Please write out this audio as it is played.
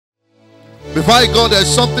Before I go,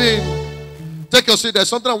 there's something. Take your seat. There's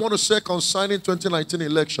something I want to say concerning 2019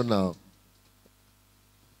 election now.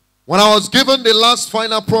 When I was given the last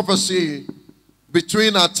final prophecy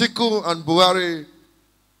between Atiku and Buhari,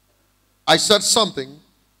 I said something.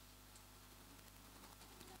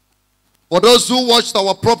 For those who watched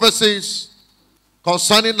our prophecies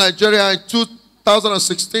concerning Nigeria in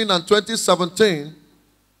 2016 and 2017,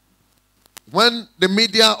 when the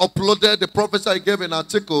media uploaded the prophecy I gave in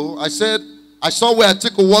Atiku, I said, I saw where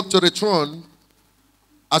Atiku walked to the throne.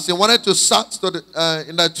 As he wanted to sit to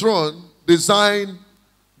in the throne, design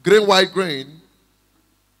green, white, green.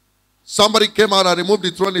 Somebody came out and removed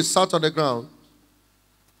the throne, he sat on the ground.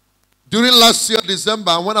 During last year,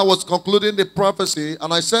 December, when I was concluding the prophecy,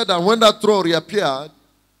 and I said that when that throne reappeared,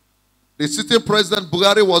 the sitting president,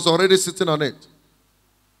 Buhari, was already sitting on it.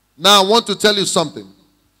 Now, I want to tell you something.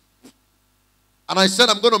 And I said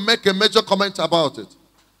I'm going to make a major comment about it.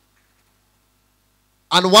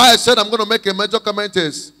 And why I said I'm going to make a major comment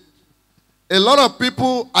is, a lot of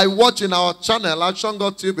people I watch in our channel, Action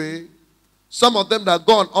God TV, some of them that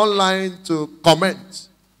go online to comment,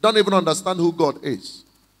 don't even understand who God is.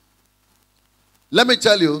 Let me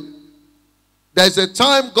tell you, there's a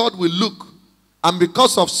time God will look, and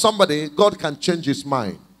because of somebody, God can change his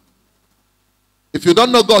mind. If you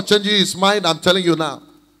don't know God changing his mind, I'm telling you now.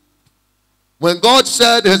 When God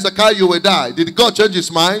said, Hezekiah, you will die, did God change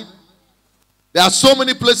his mind? There are so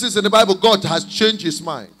many places in the Bible God has changed his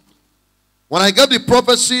mind. When I gave the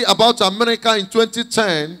prophecy about America in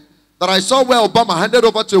 2010, that I saw where Obama handed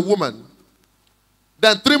over to a woman,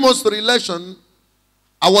 then 3 months to the election,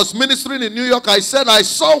 I was ministering in New York. I said, I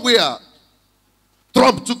saw where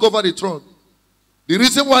Trump took over the throne. The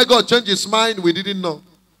reason why God changed his mind, we didn't know.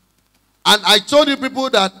 And I told you people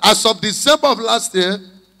that as of December of last year,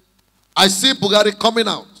 I see Buhari coming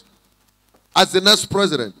out as the next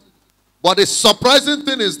president. But the surprising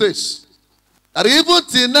thing is this, that even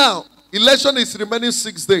till now, election is remaining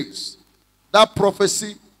 6 days. That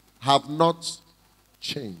prophecy have not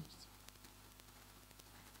changed.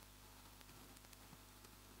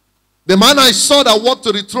 The man I saw that walked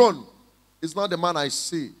to the throne is not the man I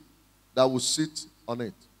see that will sit on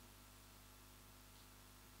it.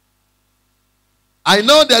 I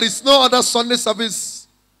know there is no other Sunday service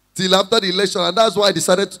till after the election, and that's why I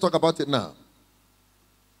decided to talk about it now.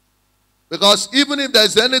 Because even if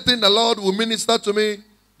there's anything the Lord will minister to me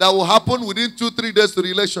that will happen within 2-3 days to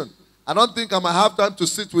the election, I don't think I might have time to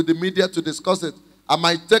sit with the media to discuss it. I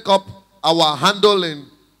might take up our handle in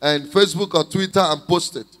Facebook or Twitter and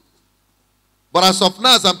post it. But as of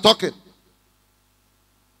now, as I'm talking,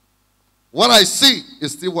 what I see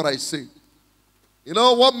is still what I see. You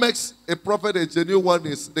know, what makes a prophet a genuine one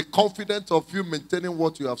is the confidence of you maintaining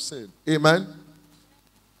what you have said. Amen?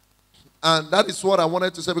 And that is what I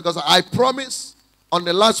wanted to say, because I promise on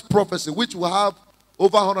the last prophecy, which will have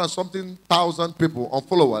over 100-something thousand people on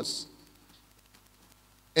followers,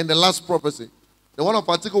 in the last prophecy, the one of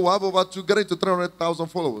Atiku will have over getting to 300,000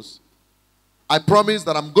 followers. I promise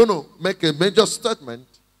that I'm going to make a major statement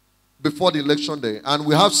before the election day. And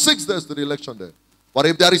we have 6 days to the election day. But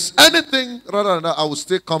if there is anything rather than that, I will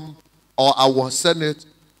still come, or I will send it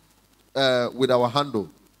with our handle.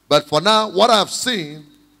 But for now, what I've seen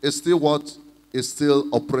is still what is still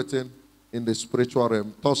operating in the spiritual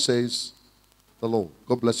realm. Thus says the Lord.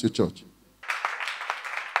 God bless you, church.